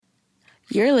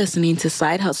You're listening to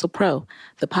Side Hustle Pro,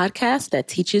 the podcast that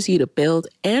teaches you to build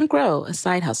and grow a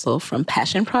side hustle from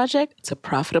passion project to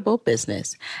profitable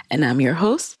business. And I'm your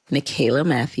host, Nikayla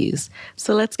Matthews.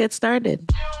 So let's get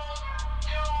started.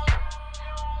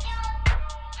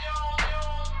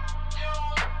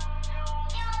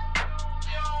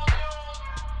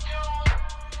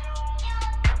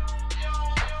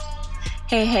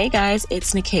 Hey guys,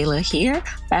 it's Nikayla here,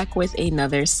 back with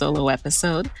another solo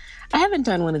episode. I haven't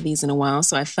done one of these in a while,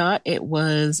 so I thought it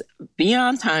was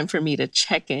beyond time for me to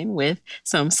check in with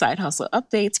some side hustle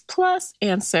updates, plus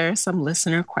answer some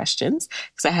listener questions,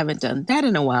 because I haven't done that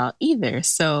in a while either.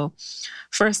 So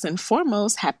first and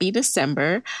foremost, happy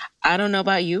December. I don't know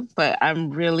about you, but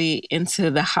I'm really into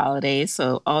the holidays.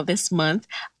 So all this month,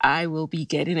 I will be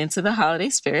getting into the holiday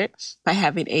spirit by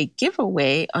having a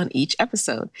giveaway on each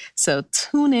episode. So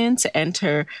tune in to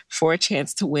enter for a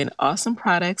chance to win awesome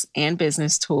products and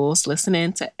business tools. Listen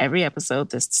in to every episode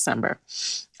this December.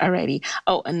 Alrighty.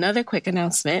 Oh, another quick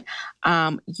announcement.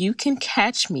 You can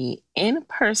catch me in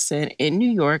person in New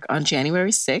York on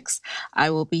January 6th. I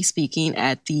will be speaking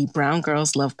at the Brown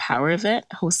Girls Love Power event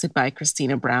hosted by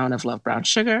Christina Brown of Love Brown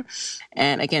Sugar.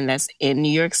 And again, that's in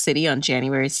New York City on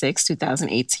January 6th,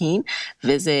 2018.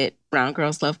 Visit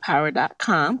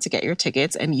browngirlslovepower.com to get your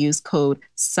tickets and use code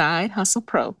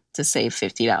SIDEHustlePro to save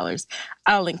 $50.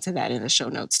 I'll link to that in the show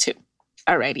notes too.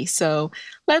 Alrighty, so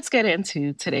let's get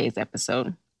into today's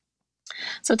episode.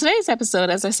 So today's episode,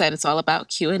 as I said, it's all about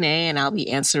Q&A, and I'll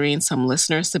be answering some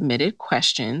listener-submitted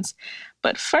questions.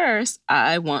 But first,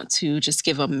 I want to just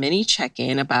give a mini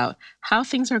check-in about how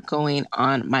things are going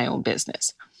on my own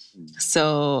business.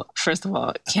 So first of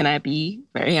all, can I be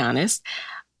very honest?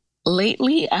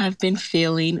 Lately, I've been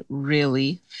feeling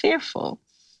really fearful.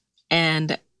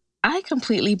 And I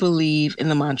completely believe in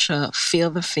the mantra, feel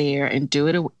the fear and do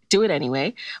it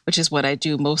anyway, which is what I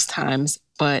do most times.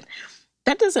 But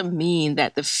that doesn't mean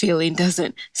that the feeling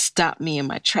doesn't stop me in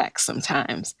my tracks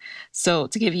sometimes. So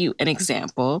to give you an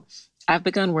example, I've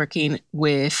begun working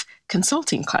with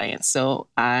consulting clients. So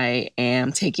I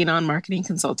am taking on marketing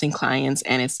consulting clients,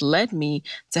 and it's led me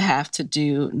to have to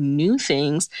do new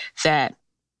things that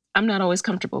I'm not always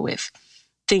comfortable with.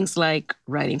 Things like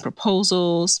writing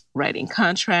proposals, writing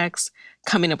contracts,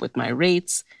 coming up with my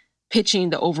rates,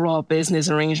 pitching the overall business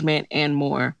arrangement, and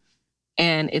more.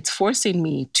 And it's forcing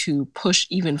me to push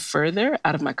even further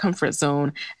out of my comfort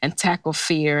zone and tackle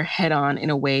fear head on in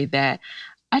a way that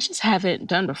I just haven't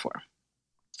done before.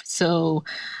 So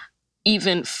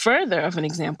even further of an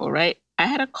example, right? I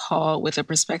had a call with a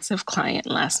prospective client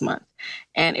last month,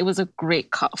 and it was a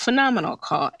great call, phenomenal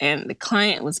call, and the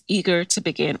client was eager to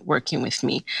begin working with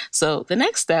me. So the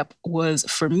next step was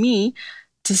for me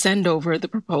to send over the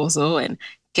proposal and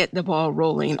get the ball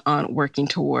rolling on working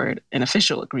toward an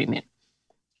official agreement.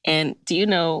 And do you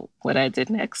know what I did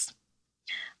next?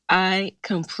 I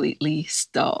completely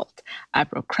stalled. I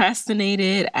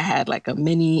procrastinated. I had like a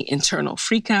mini internal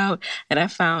freak out, and I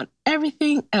found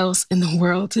everything else in the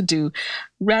world to do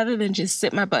rather than just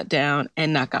sit my butt down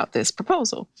and knock out this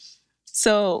proposal.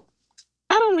 So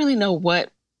I don't really know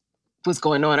what was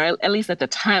going on, or at least at the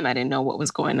time, I didn't know what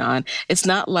was going on. It's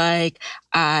not like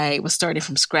I was starting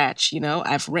from scratch.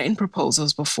 I've written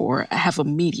proposals before. I have a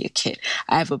media kit.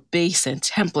 I have a base and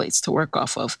templates to work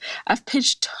off of. I've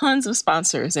pitched tons of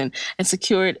sponsors and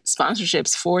secured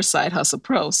sponsorships for Side Hustle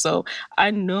Pro. So I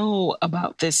know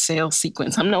about this sales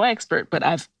sequence. I'm no expert, but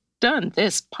I've done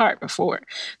this part before.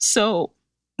 So,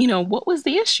 what was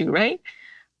the issue, right?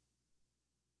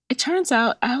 It turns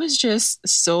out I was just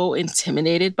so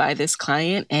intimidated by this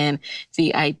client and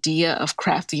the idea of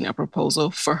crafting a proposal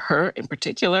for her in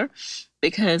particular,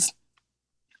 because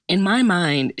in my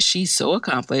mind, she's so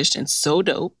accomplished and so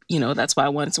dope. That's why I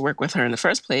wanted to work with her in the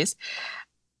first place,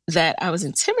 that I was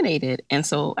intimidated. And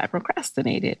so I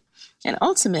procrastinated. And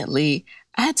ultimately,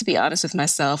 I had to be honest with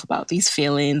myself about these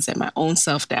feelings and my own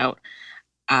self-doubt.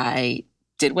 I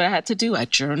did what I had to do. I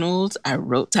journaled, I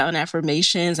wrote down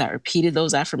affirmations, I repeated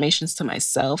those affirmations to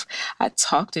myself. I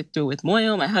talked it through with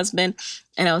Moyo, my husband,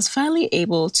 and I was finally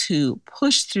able to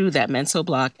push through that mental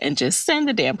block and just send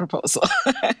the damn proposal.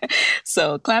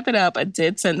 So clap it up. I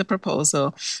did send the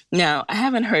proposal. Now, I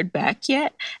haven't heard back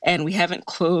yet, and we haven't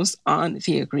closed on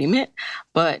the agreement,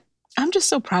 but I'm just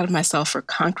so proud of myself for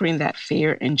conquering that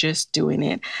fear and just doing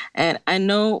it. And I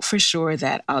know for sure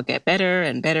that I'll get better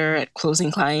and better at closing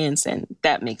clients, and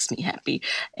that makes me happy.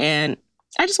 And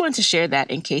I just wanted to share that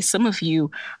in case some of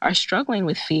you are struggling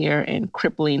with fear and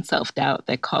crippling self-doubt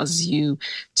that causes you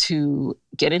to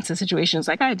get into situations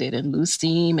like I did and lose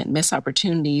steam and miss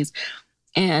opportunities.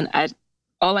 And I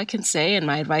all I can say, and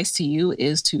my advice to you,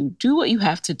 is to do what you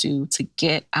have to do to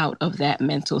get out of that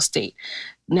mental state.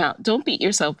 Now, don't beat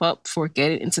yourself up for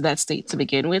getting into that state to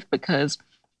begin with, because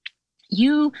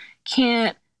you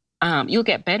can't, you'll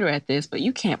get better at this, but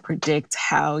you can't predict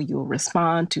how you'll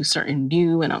respond to certain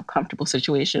new and uncomfortable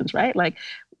situations, right? Like,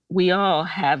 we all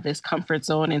have this comfort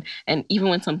zone, and even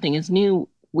when something is new,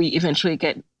 we eventually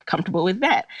get comfortable with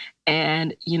that.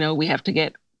 And, we have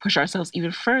to push ourselves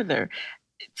even further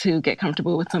to get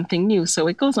comfortable with something new. So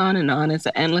it goes on and on. It's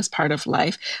an endless part of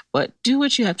life, but do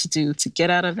what you have to do to get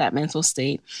out of that mental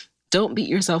state. Don't beat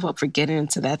yourself up for getting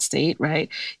into that state, right?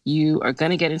 You are going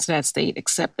to get into that state,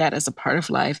 accept that as a part of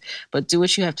life, but do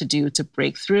what you have to do to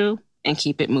break through and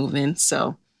keep it moving.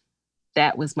 So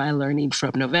that was my learning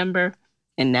from November.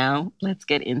 And now let's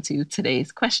get into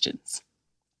today's questions.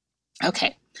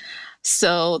 Okay.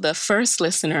 So the first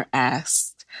listener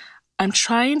asked, I'm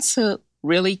trying to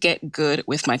really get good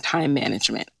with my time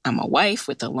management. I'm a wife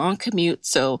with a long commute,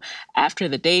 so after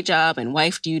the day job and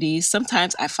wife duties,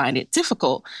 sometimes I find it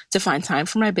difficult to find time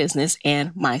for my business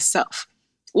and myself.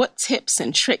 What tips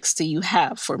and tricks do you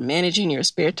have for managing your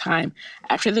spare time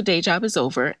after the day job is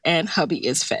over and hubby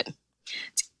is fed?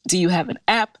 Do you have an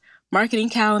app, marketing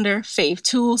calendar, fave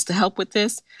tools to help with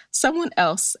this? Someone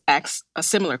else asks a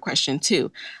similar question too.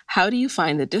 How do you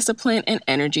find the discipline and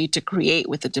energy to create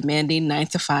with a demanding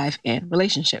 9-to-5 and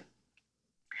relationship?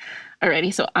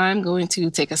 Alrighty, so I'm going to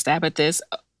take a stab at this.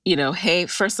 Hey,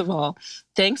 first of all,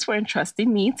 thanks for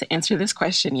entrusting me to answer this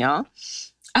question, y'all.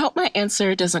 I hope my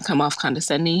answer doesn't come off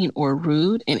condescending or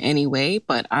rude in any way,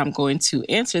 but I'm going to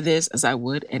answer this as I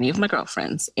would any of my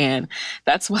girlfriends. And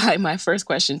that's why my first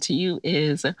question to you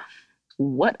is,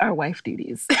 what are wife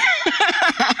duties?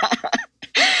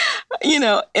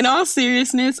 In all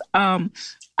seriousness,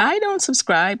 I don't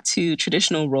subscribe to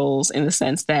traditional roles in the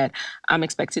sense that I'm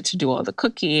expected to do all the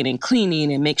cooking and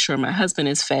cleaning and make sure my husband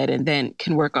is fed and then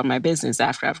can work on my business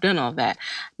after I've done all that.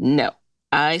 No,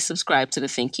 I subscribe to the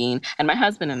thinking, and my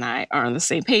husband and I are on the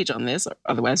same page on this,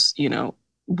 otherwise,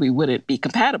 we wouldn't be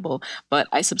compatible. But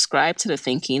I subscribe to the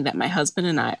thinking that my husband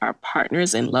and I are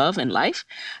partners in love and life.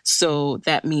 So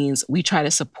that means we try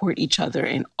to support each other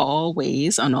in all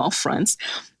ways, on all fronts.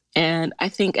 And I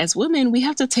think as women, we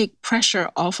have to take pressure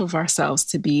off of ourselves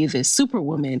to be this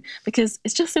superwoman, because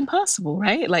it's just impossible,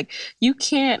 right? Like, you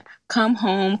can't come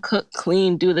home, cook,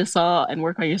 clean, do this all, and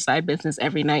work on your side business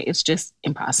every night. It's just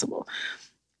impossible.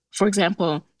 For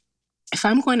example, if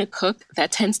I'm going to cook,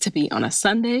 that tends to be on a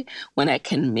Sunday when I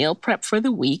can meal prep for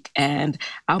the week, and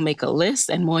I'll make a list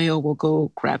and Moyo will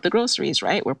go grab the groceries,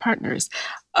 right? We're partners.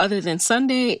 Other than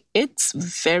Sunday, it's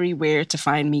very rare to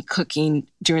find me cooking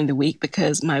during the week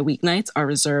because my weeknights are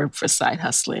reserved for side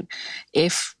hustling.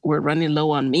 If we're running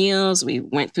low on meals, we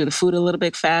went through the food a little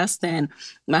bit fast, then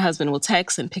my husband will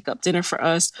text and pick up dinner for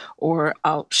us, or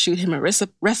I'll shoot him a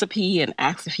recipe and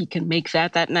ask if he can make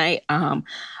that night.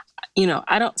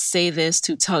 I don't say this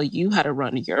to tell you how to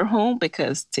run your home,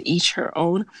 because to each her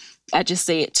own. I just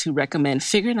say it to recommend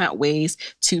figuring out ways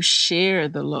to share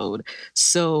the load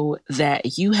so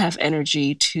that you have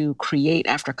energy to create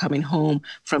after coming home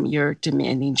from your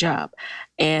demanding job.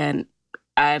 And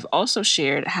I've also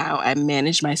shared how I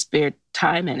manage my spare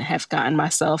time and have gotten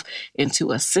myself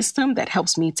into a system that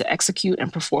helps me to execute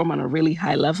and perform on a really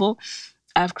high level.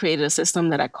 I've created a system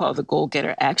that I call the Goal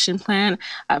Getter Action Plan.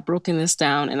 I've broken this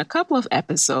down in a couple of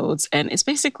episodes, and it's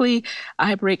basically,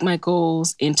 I break my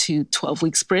goals into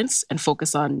 12-week sprints and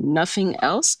focus on nothing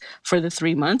else for the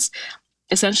 3 months.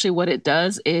 Essentially, what it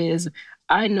does is,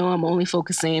 I know I'm only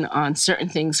focusing on certain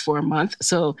things for a month,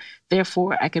 so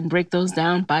therefore I can break those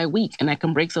down by week and I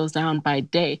can break those down by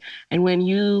day. And when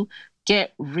you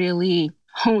get really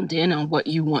honed in on what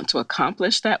you want to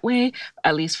accomplish that way,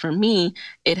 at least for me,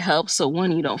 it helps. So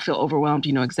one, you don't feel overwhelmed.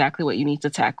 You know exactly what you need to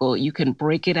tackle. You can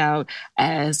break it out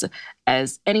as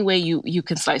any way you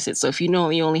can slice it. So if you know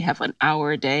you only have an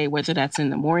hour a day, whether that's in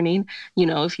the morning,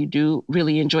 if you do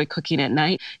really enjoy cooking at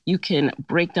night, you can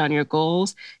break down your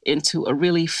goals into a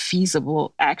really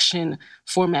feasible action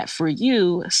format for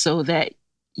you, so that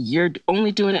you're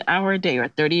only doing an hour a day or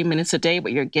 30 minutes a day,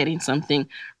 but you're getting something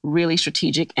really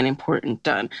strategic and important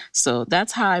done. So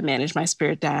that's how I manage my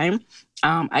spare time.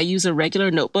 I use a regular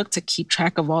notebook to keep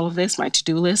track of all of this, my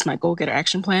to-do list, my goal getter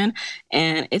action plan.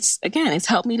 And it's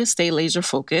helped me to stay laser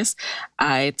focused.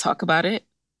 I talk about it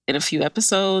in a few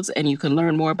episodes, and you can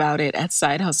learn more about it at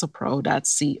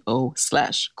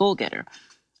sidehustlepro.co/goalgetter.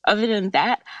 Other than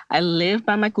that, I live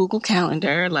by my Google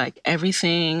Calendar. Like,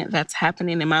 everything that's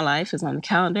happening in my life is on the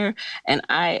calendar. And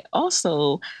I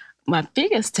also My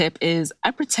biggest tip is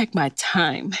I protect my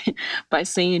time by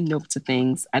saying no to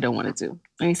things I don't want to do.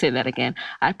 Let me say that again.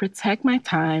 I protect my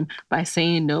time by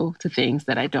saying no to things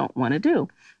that I don't want to do.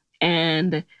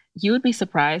 And you would be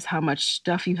surprised how much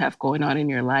stuff you have going on in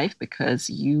your life because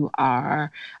you are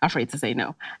afraid to say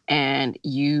no. And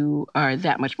you are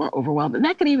that much more overwhelmed. And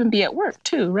that could even be at work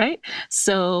too, right?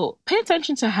 So pay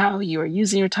attention to how you are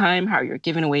using your time, how you're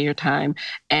giving away your time,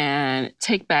 and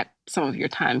take back some of your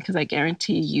time because I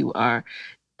guarantee you are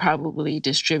probably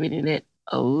distributing it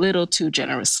a little too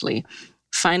generously.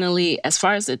 Finally, as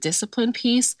far as the discipline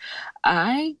piece,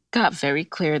 I got very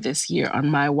clear this year on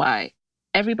my why.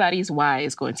 Everybody's why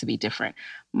is going to be different.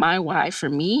 My why for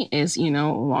me is,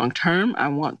 long term, I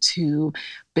want to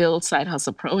build Side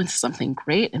Hustle Pro into something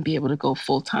great and be able to go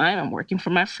full time. I'm working for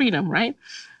my freedom, right?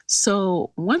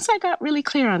 So once I got really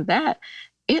clear on that,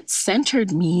 it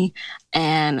centered me.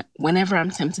 And whenever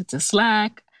I'm tempted to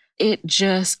slack, it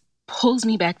just pulls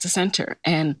me back to center.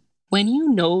 And when you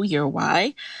know your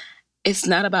why, it's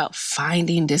not about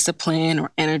finding discipline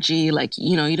or energy. Like,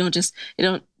 you don't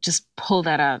just pull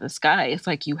that out of the sky. It's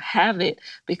like you have it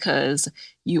because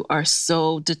you are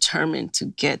so determined to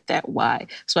get that why.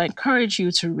 So I encourage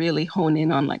you to really hone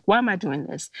in on like, why am I doing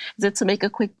this? Is it to make a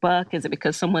quick buck? Is it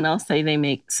because someone else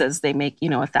says they make,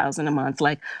 1,000 a month?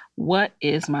 Like, what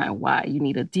is my why? You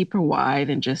need a deeper why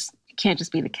than just, it can't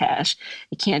just be the cash.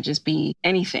 It can't just be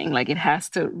anything. Like it has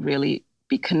to really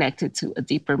be connected to a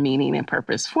deeper meaning and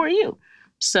purpose for you.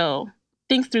 So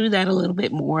think through that a little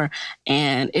bit more,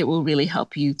 and it will really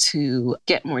help you to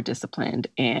get more disciplined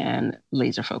and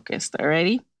laser focused.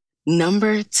 Alrighty.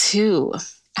 Number 2,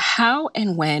 how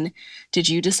and when did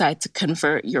you decide to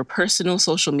convert your personal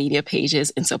social media pages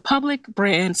into public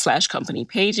brand/company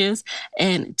pages?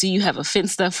 And do you have a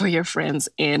Finsta for your friends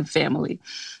and family?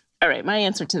 All right, my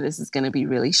answer to this is going to be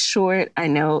really short. I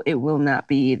know it will not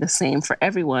be the same for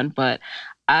everyone, but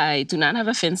I do not have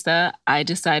a Finsta. I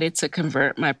decided to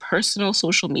convert my personal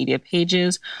social media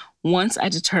pages once I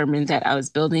determined that I was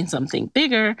building something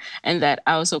bigger and that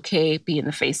I was okay being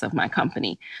the face of my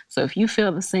company. So if you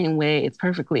feel the same way, it's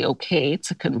perfectly okay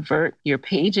to convert your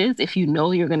pages. If you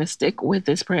know you're going to stick with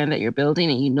this brand that you're building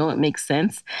and you know it makes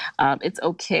sense, it's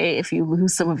okay if you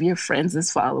lose some of your friends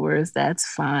as followers. That's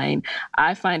fine.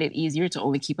 I find it easier to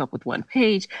only keep up with one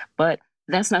page, but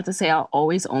that's not to say I'll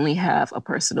always only have a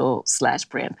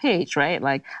personal/brand page, right?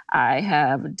 Like I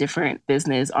have different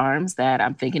business arms that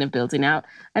I'm thinking of building out,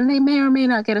 and they may or may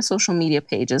not get a social media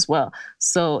page as well.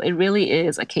 So it really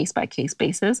is a case by case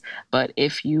basis. But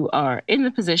if you are in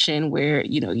the position where,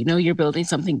 you're building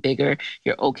something bigger,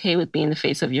 you're okay with being the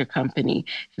face of your company,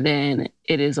 then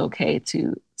it is okay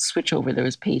to switch over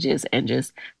those pages and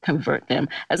just convert them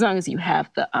as long as you have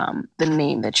the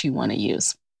name that you want to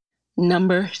use.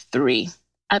 Number 3,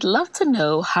 I'd love to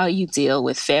know how you deal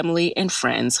with family and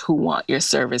friends who want your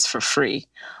service for free.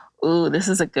 Ooh, this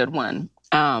is a good one.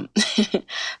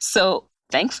 So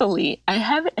thankfully, I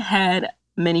haven't had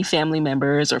many family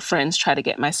members or friends try to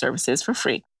get my services for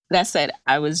free. That said,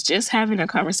 I was just having a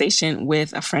conversation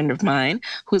with a friend of mine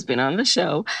who's been on the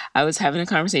show. I was having a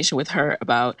conversation with her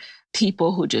about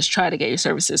people who just try to get your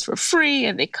services for free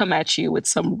and they come at you with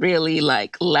some really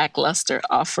like lackluster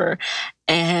offer.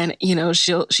 And,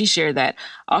 she shared that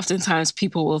oftentimes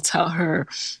people will tell her,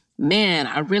 man,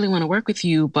 I really want to work with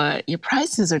you, but your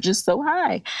prices are just so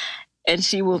high. And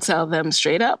she will tell them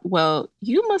straight up, well,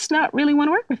 you must not really want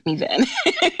to work with me then.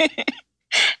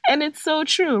 And it's so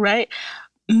true, right?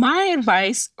 My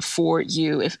advice for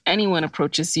you, if anyone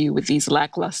approaches you with these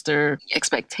lackluster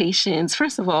expectations,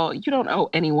 first of all, you don't owe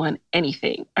anyone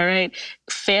anything, all right?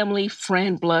 Family,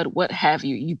 friend, blood, what have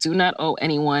you. You do not owe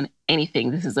anyone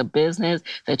anything. This is a business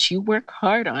that you work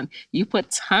hard on. You put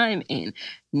time in.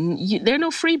 There are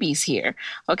no freebies here,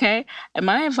 okay? And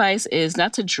my advice is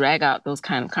not to drag out those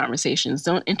kind of conversations.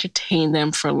 Don't entertain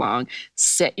them for long.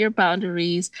 Set your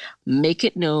boundaries, make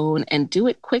it known, and do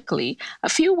it quickly. A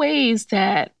few ways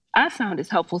that I found is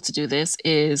helpful to do this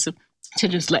is to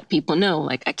just let people know,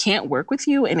 like, I can't work with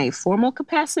you in a formal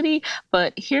capacity,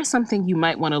 but here's something you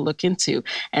might want to look into,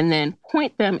 and then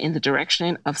point them in the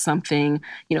direction of something,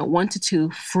 1 to 2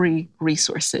 free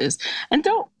resources. And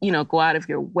don't, go out of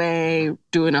your way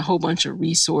doing a whole bunch of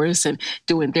resource and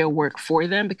doing their work for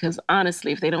them, because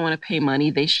honestly, if they don't want to pay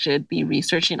money, they should be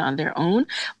researching on their own.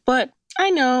 But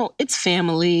I know it's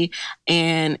family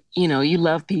and, you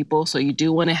love people, so you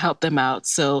do want to help them out.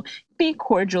 So be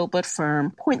cordial but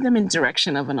firm, point them in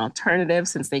direction of an alternative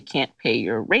since they can't pay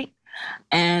your rate,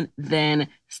 and then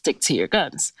stick to your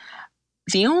guns.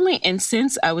 The only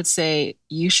instance I would say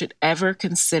you should ever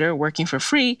consider working for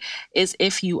free is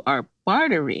if you are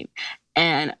bartering.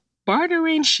 And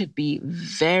bartering should be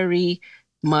very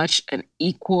much an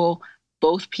equal,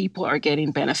 both people are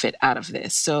getting benefit out of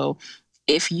this. So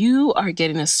if you are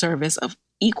getting a service of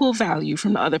equal value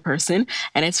from the other person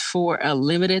and it's for a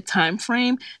limited time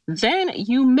frame, then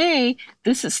you may,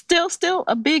 this is still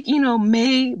a big,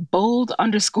 may, bold,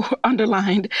 underscore,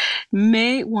 underlined,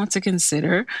 may want to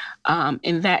consider,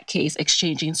 in that case,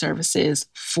 exchanging services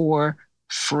for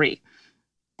free.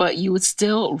 But you would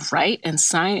still write and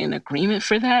sign an agreement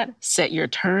for that, set your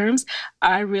terms.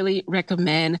 I really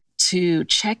recommend to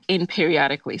check in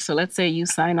periodically. So let's say you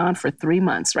sign on for 3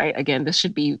 months, right? Again, this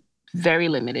should be very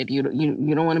limited. You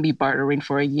don't want to be bartering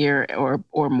for a year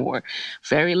or more.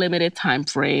 Very limited time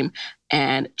frame,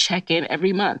 and check in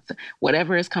every month,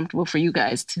 whatever is comfortable for you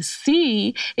guys, to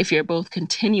see if you're both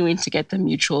continuing to get the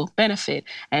mutual benefit.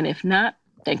 And if not,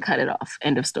 then cut it off.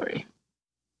 End of story.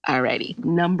 Alrighty,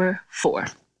 number 4.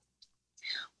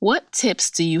 What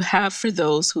tips do you have for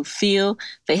those who feel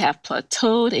they have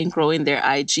plateaued in growing their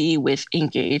IG with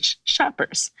engaged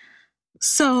shoppers?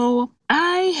 So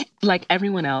I, like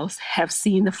everyone else, have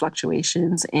seen the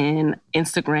fluctuations in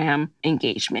Instagram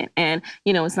engagement. And,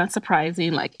 it's not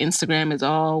surprising, like Instagram is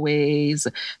always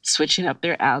switching up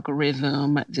their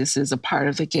algorithm. This is a part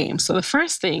of the game. So the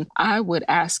first thing I would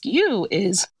ask you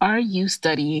is, are you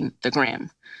studying the gram?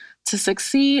 To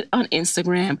succeed on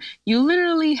Instagram, you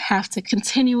literally have to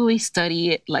continually study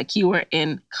it like you are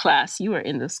in class. You are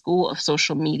in the school of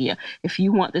social media. If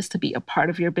you want this to be a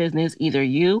part of your business, either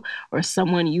you or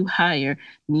someone you hire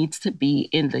needs to be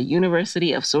in the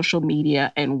University of Social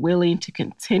Media and willing to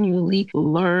continually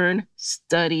learn,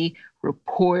 study,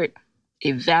 report,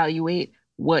 evaluate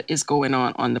what is going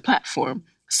on the platform.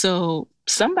 So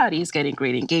somebody is getting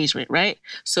great engagement, right?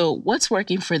 So what's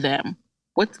working for them?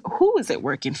 Who is it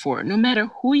working for? No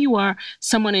matter who you are,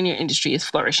 someone in your industry is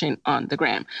flourishing on the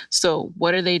gram. So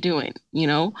what are they doing?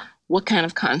 What kind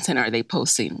of content are they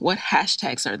posting? What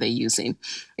hashtags are they using?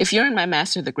 If you're in my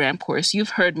Master the Gram course,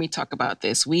 you've heard me talk about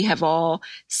this. We have all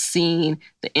seen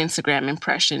the Instagram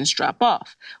impressions drop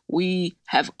off. We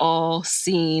have all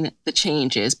seen the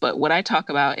changes. But what I talk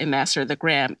about in Master the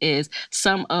Gram is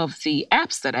some of the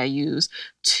apps that I use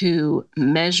to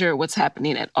measure what's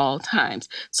happening at all times.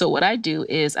 So what I do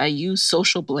is I use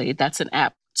Social Blade. That's an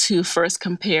app to first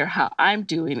compare how I'm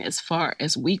doing as far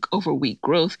as week over week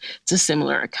growth to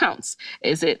similar accounts.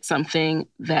 Is it something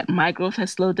that my growth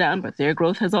has slowed down, but their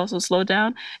growth has also slowed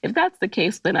down? If that's the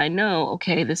case, then I know,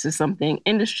 okay, this is something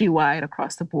industry-wide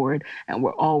across the board, and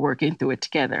we're all working through it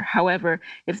together. However,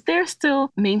 if they're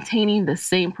still maintaining the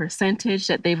same percentage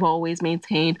that they've always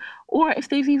maintained, or if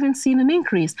they've even seen an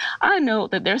increase, I know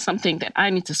that there's something that I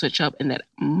need to switch up and that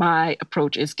my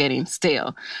approach is getting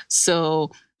stale.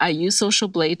 So I use Social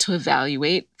Blade to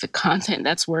evaluate the content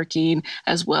that's working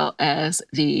as well as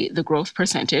the growth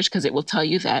percentage, because it will tell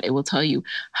you that. It will tell you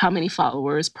how many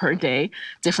followers per day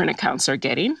different accounts are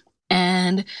getting.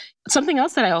 And something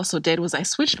else that I also did was I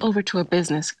switched over to a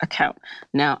business account.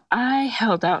 Now, I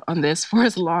held out on this for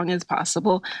as long as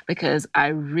possible because I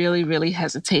really, really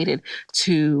hesitated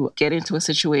to get into a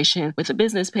situation with a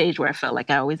business page where I felt like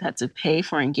I always had to pay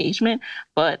for engagement.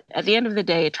 But at the end of the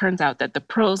day, it turns out that the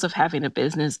pros of having a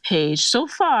business page so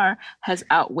far has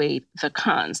outweighed the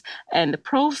cons. And the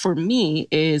pro for me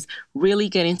is really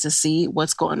getting to see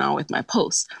what's going on with my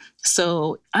posts.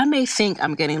 So I may think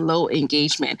I'm getting low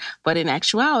engagement, but in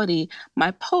actuality, my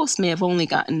post may have only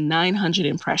gotten 900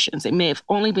 impressions. It may have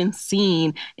only been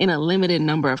seen in a limited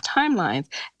number of timelines.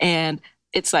 And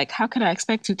it's like, how can I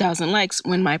expect 2,000 likes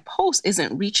when my post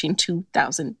isn't reaching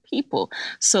 2,000 people?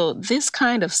 So this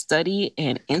kind of study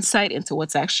and insight into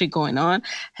what's actually going on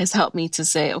has helped me to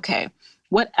say, okay,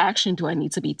 what action do I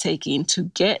need to be taking to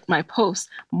get my post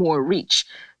more reach?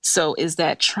 So is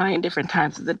that trying different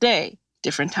times of the day,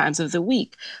 different times of the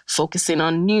week, focusing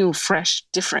on new, fresh,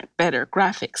 different, better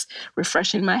graphics,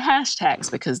 refreshing my hashtags,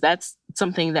 because that's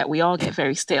something that we all get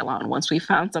very stale on. Once we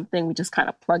found something, we just kind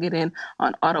of plug it in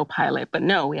on autopilot. But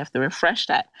no, we have to refresh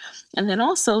that. And then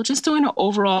also just doing an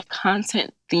overall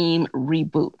content theme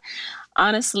reboot.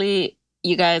 Honestly,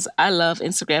 you guys, I love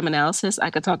Instagram analysis. I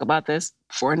could talk about this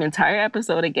for an entire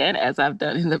episode again, as I've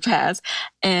done in the past.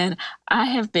 And I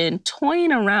have been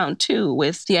toying around too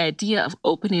with the idea of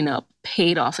opening up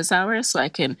paid office hours so I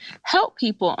can help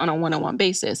people on a one-on-one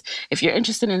basis. If you're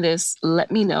interested in this, let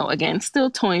me know. Again,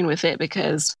 still toying with it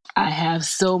because I have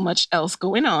so much else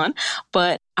going on,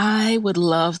 but I would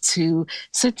love to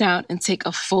sit down and take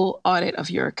a full audit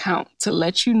of your account to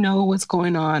let you know what's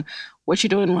going on, what you're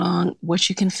doing wrong, what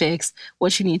you can fix,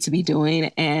 what you need to be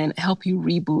doing, and help you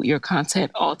reboot your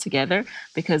content altogether,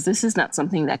 because this is not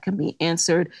something that can be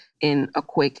answered in a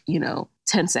quick,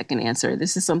 10-second answer.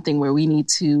 This is something where we need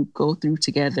to go through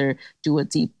together, do a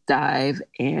deep dive,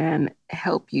 and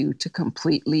help you to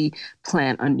completely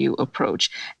plan a new approach.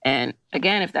 And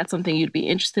again, if that's something you'd be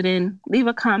interested in, leave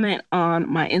a comment on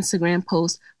my Instagram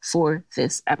post for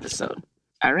this episode.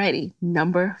 Alrighty,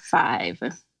 number 5.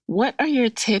 What are your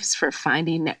tips for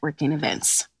finding networking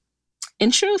events?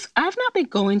 In truth, I've not been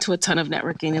going to a ton of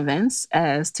networking events,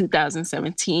 as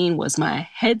 2017 was my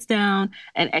heads down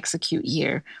and execute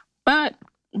year. But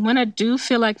when I do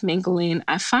feel like mingling,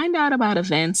 I find out about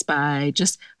events by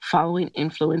just following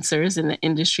influencers in the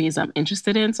industries I'm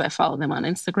interested in. So I follow them on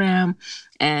Instagram,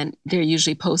 and they're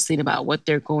usually posting about what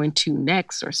they're going to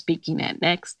next or speaking at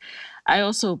next. I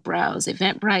also browse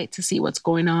Eventbrite to see what's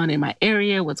going on in my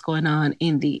area, what's going on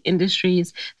in the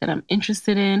industries that I'm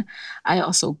interested in. I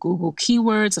also Google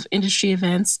keywords of industry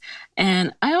events,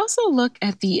 and I also look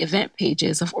at the event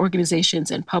pages of organizations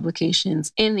and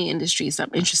publications in the industries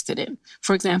I'm interested in.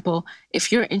 For example,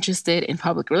 if you're interested in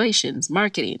public relations,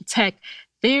 marketing, tech,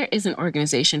 there is an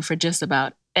organization for just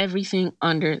about everything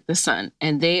under the sun,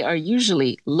 and they are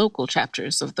usually local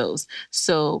chapters of those.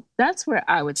 So that's where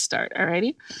I would start,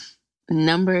 alrighty?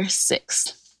 Number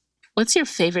 6. What's your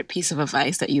favorite piece of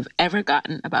advice that you've ever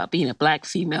gotten about being a Black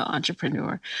female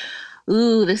entrepreneur?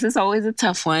 Ooh, this is always a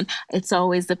tough one. It's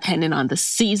always dependent on the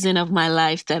season of my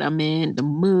life that I'm in, the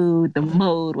mood, the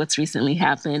mode, what's recently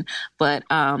happened. But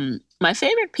my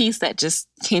favorite piece that just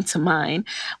came to mind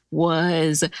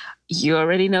was, you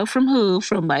already know from who,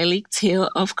 from Myleik Teele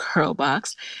of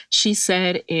Curlbox. She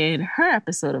said in her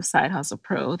episode of Side Hustle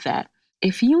Pro that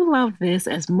if you love this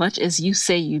as much as you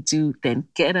say you do, then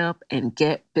get up and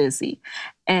get busy.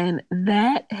 And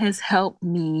that has helped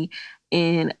me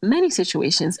in many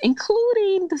situations,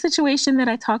 including the situation that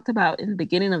I talked about in the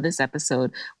beginning of this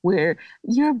episode, where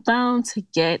you're bound to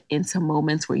get into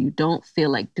moments where you don't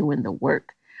feel like doing the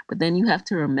work. But then you have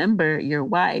to remember your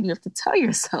why, and you have to tell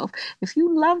yourself, if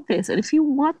you love this and if you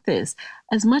want this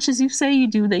as much as you say you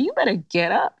do, then you better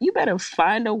get up. You better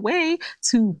find a way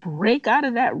to break out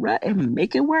of that rut and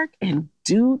make it work and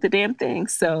do the damn thing.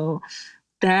 So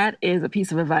that is a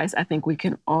piece of advice I think we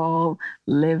can all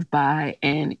live by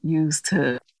and use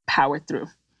to power through.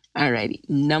 Alrighty,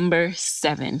 number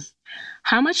 7.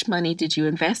 How much money did you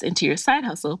invest into your side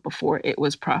hustle before it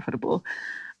was profitable?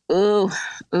 Ooh.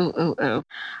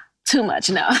 Too much.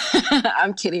 No,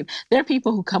 I'm kidding. There are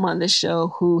people who come on this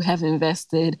show who have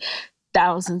invested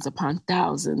thousands upon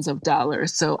thousands of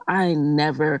dollars. So I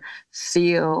never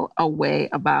feel a way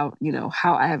about,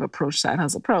 how I have approached Side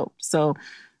Hustle Pro. So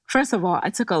first of all, I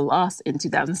took a loss in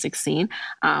 2016,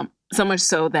 so much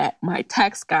so that my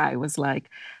tax guy was like,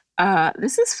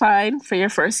 this is fine for your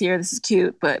first year. This is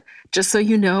cute. But just so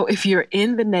you know, if you're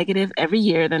in the negative every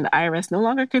year, then the IRS no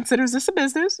longer considers this a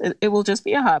business. It will just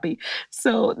be a hobby.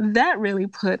 So that really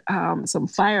put some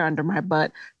fire under my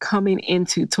butt coming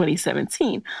into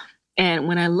 2017. And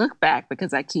when I look back,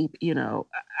 because I keep, I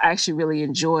actually really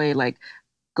enjoy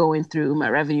going through my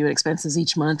revenue and expenses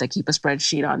each month. I keep a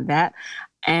spreadsheet on that.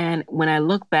 And when I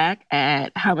look back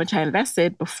at how much I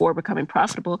invested before becoming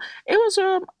profitable, it was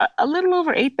a little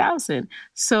over $8,000.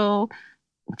 So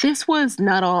this was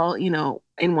not all,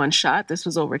 in one shot. This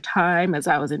was over time, as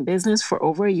I was in business for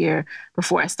over a year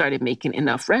before I started making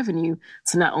enough revenue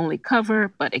to not only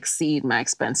cover, but exceed my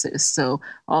expenses. So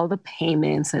all the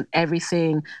payments and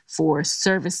everything for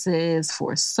services,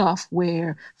 for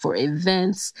software, for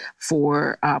events,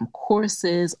 for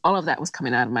courses, all of that was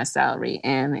coming out of my salary.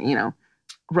 And,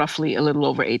 roughly a little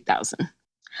over 8,000.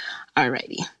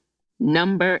 Alrighty.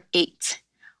 Number 8.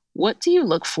 What do you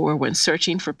look for when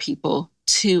searching for people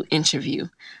to interview?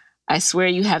 I swear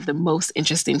you have the most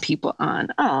interesting people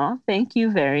on. Oh, thank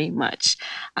you very much.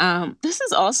 This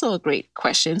is also a great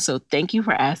question, so thank you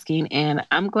for asking, and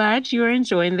I'm glad you're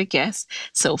enjoying the guests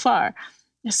so far.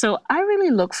 So I really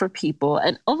look for people,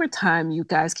 and over time, you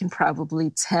guys can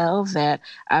probably tell that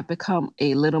I've become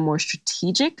a little more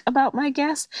strategic about my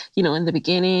guests. In the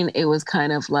beginning, it was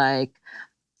kind of like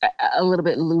a little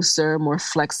bit looser, more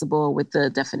flexible with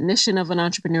the definition of an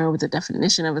entrepreneur, with the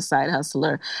definition of a side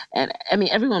hustler. And I mean,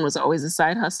 everyone was always a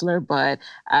side hustler, but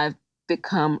I've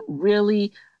become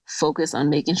really focused on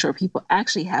making sure people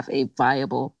actually have a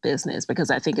viable business,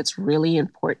 because I think it's really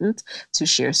important to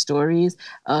share stories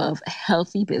of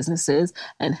healthy businesses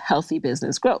and healthy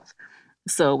business growth.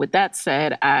 So with that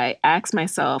said, I ask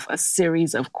myself a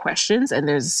series of questions, and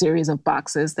there's a series of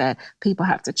boxes that people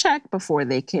have to check before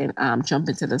they can jump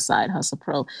into the Side Hustle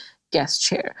Pro guest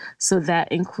chair. So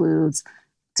that includes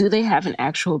Do they have an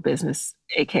actual business,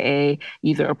 aka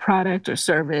either a product or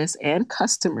service and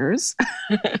customers?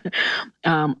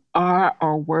 Are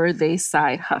or were they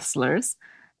side hustlers?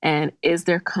 And is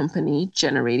their company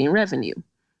generating revenue?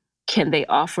 Can they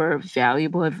offer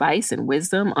valuable advice and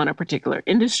wisdom on a particular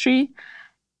industry?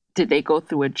 Did they go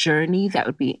through a journey that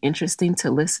would be interesting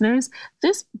to listeners?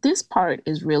 This part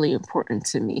is really important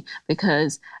to me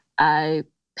because I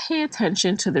pay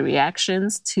attention to the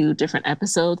reactions to different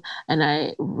episodes, and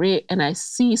I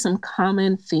see some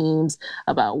common themes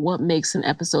about what makes an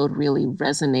episode really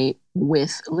resonate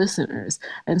with listeners.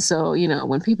 And so,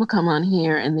 when people come on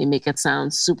here and they make it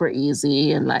sound super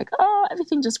easy and like, oh,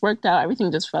 everything just worked out,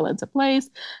 everything just fell into place,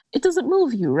 it doesn't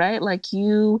move you, right? Like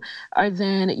you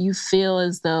feel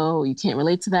as though you can't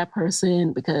relate to that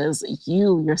person because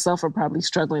you yourself are probably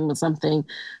struggling with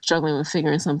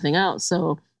figuring something out.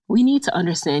 So we need to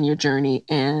understand your journey,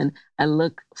 and I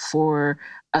look for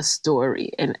a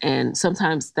story. And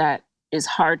sometimes that is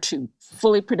hard to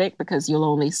fully predict because you'll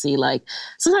only see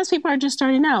sometimes people are just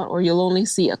starting out, or you'll only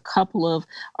see a couple of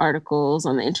articles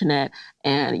on the internet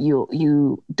and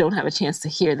you don't have a chance to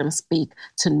hear them speak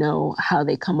to know how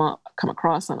they come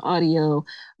across on audio.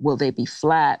 Will they be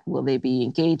flat? Will they be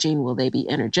engaging? Will they be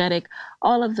energetic?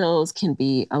 All of those can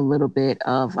be a little bit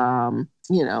of,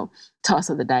 toss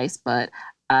of the dice, but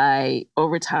I,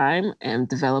 over time, am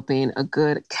developing a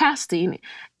good casting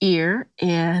ear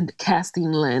and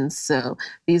casting lens. So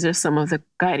these are some of the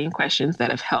guiding questions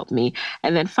that have helped me.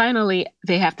 And then finally,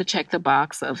 they have to check the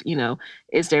box of,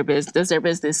 does their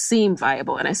business seem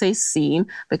viable? And I say seem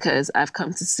because I've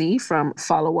come to see from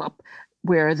follow-up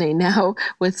where they now,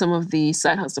 with some of the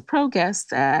Side Hustle Pro guests,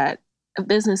 that a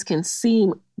business can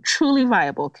seem truly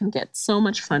viable, can get so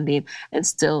much funding and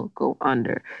still go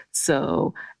under.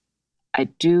 So I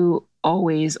do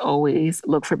always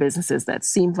look for businesses that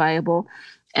seem viable.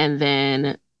 And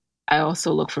then I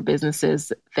also look for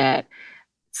businesses that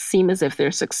seem as if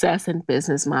their success and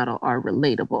business model are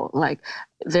relatable. Like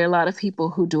there are a lot of people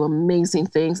who do amazing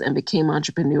things and became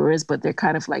entrepreneurs, but they're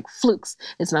kind of like flukes.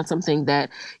 It's not something that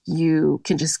you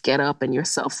can just get up and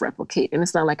yourself replicate. And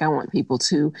it's not like I want people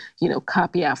to,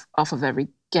 copy off of every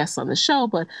guest on the show,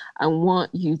 but I want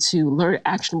you to learn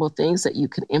actionable things that you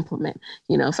can implement.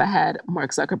 If I had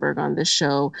Mark Zuckerberg on this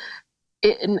show,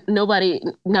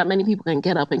 not many people can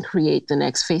get up and create the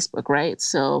next Facebook, right?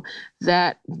 So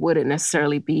that wouldn't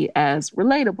necessarily be as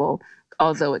relatable,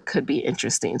 although it could be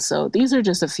interesting. So these are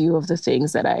just a few of the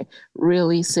things that I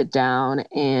really sit down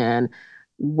and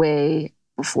weigh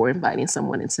before inviting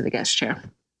someone into the guest chair.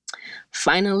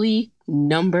 Finally,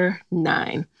 number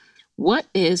 9. What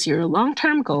is your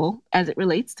long-term goal as it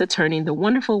relates to turning the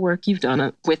wonderful work you've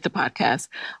done with the podcast?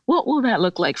 What will that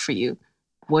look like for you?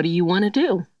 What do you want to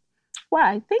do?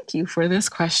 Why? Thank you for this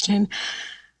question.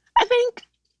 I think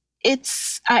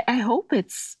I hope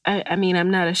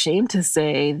I'm not ashamed to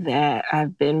say that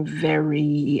I've been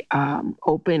very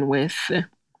open with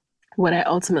what I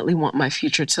ultimately want my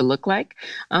future to look like.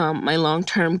 My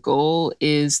long-term goal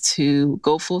is to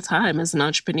go full-time as an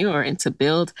entrepreneur and to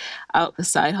build out the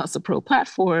Side Hustle Pro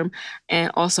platform.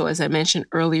 And also, as I mentioned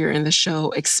earlier in the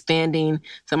show, expanding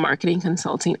the marketing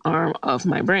consulting arm of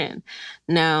my brand.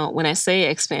 Now, when I say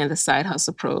expand the Side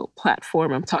Hustle Pro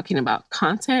platform, I'm talking about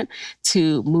content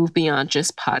to move beyond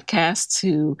just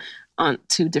podcasts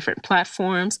onto different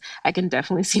platforms. I can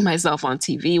definitely see myself on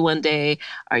TV one day.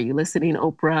 Are you listening,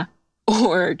 Oprah?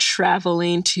 Or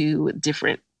traveling to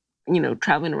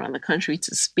traveling around the country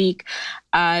to speak.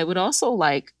 I would also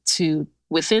like to,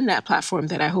 within that platform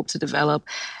that I hope to develop,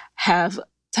 have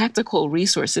tactical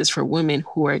resources for women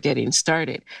who are getting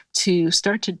started to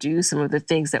start to do some of the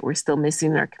things that we're still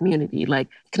missing in our community, like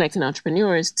connecting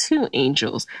entrepreneurs to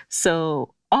angels.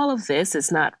 So all of this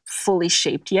is not fully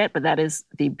shaped yet, but that is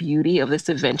the beauty of this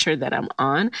adventure that I'm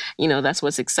on. That's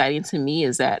what's exciting to me,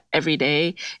 is that every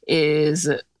day is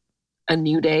a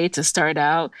new day to start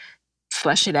out,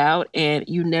 flesh it out, and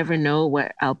you never know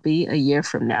what I'll be a year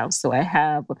from now. So I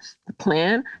have the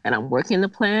plan and I'm working the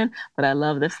plan, but I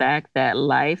love the fact that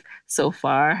life so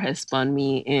far has spun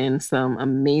me in some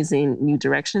amazing new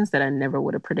directions that I never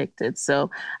would have predicted. So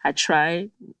I try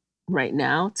right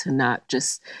now to not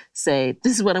just say,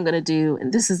 this is what I'm going to do,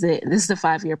 and this is it, and this is the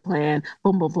 5-year plan,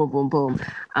 boom, boom, boom, boom, boom.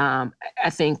 I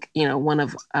think, one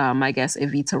of my guests,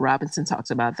 Evita Robinson,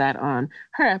 talked about that on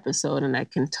her episode, and I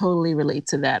can totally relate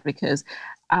to that because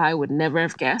I would never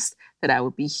have guessed that I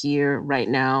would be here right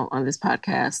now on this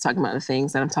podcast talking about the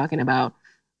things that I'm talking about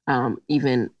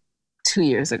even 2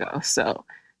 years ago. So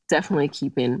definitely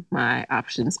keeping my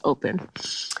options open.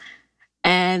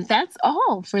 And that's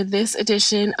all for this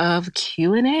edition of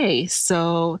Q&A.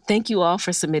 So thank you all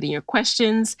for submitting your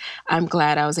questions. I'm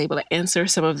glad I was able to answer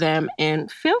some of them.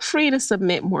 And feel free to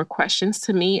submit more questions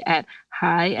to me at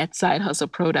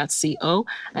hi@sidehustlepro.co,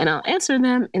 and I'll answer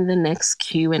them in the next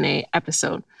Q&A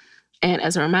episode. And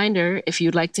as a reminder, if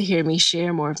you'd like to hear me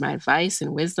share more of my advice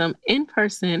and wisdom in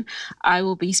person, I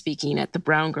will be speaking at the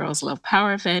Brown Girls Love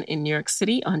Power event in New York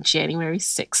City on January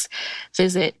 6th.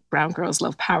 Visit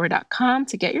browngirlslovepower.com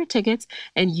to get your tickets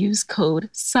and use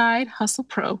code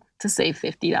SIDEHustlePro to save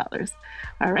 $50.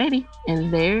 Alrighty,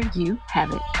 and there you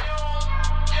have it.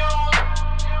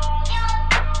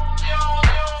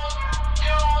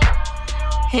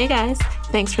 Hey guys,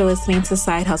 thanks for listening to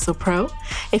Side Hustle Pro.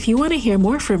 If you want to hear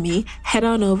more from me, head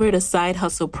on over to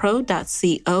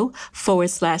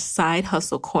sidehustlepro.co/Side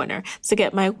Hustle Corner to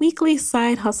get my weekly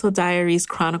Side Hustle Diaries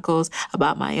chronicles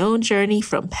about my own journey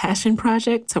from passion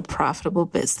project to profitable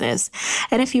business.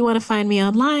 And if you want to find me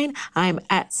online, I'm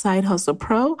at Side Hustle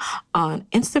Pro on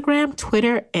Instagram,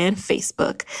 Twitter, and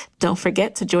Facebook. Don't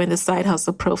forget to join the Side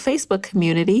Hustle Pro Facebook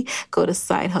community. Go to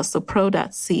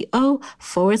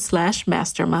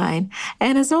sidehustlepro.co/mastermind.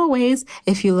 And as always,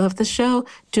 if you love the show,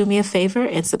 do me a favor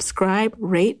and subscribe,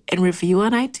 rate, and review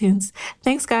on iTunes.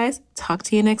 Thanks, guys. Talk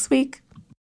to you next week.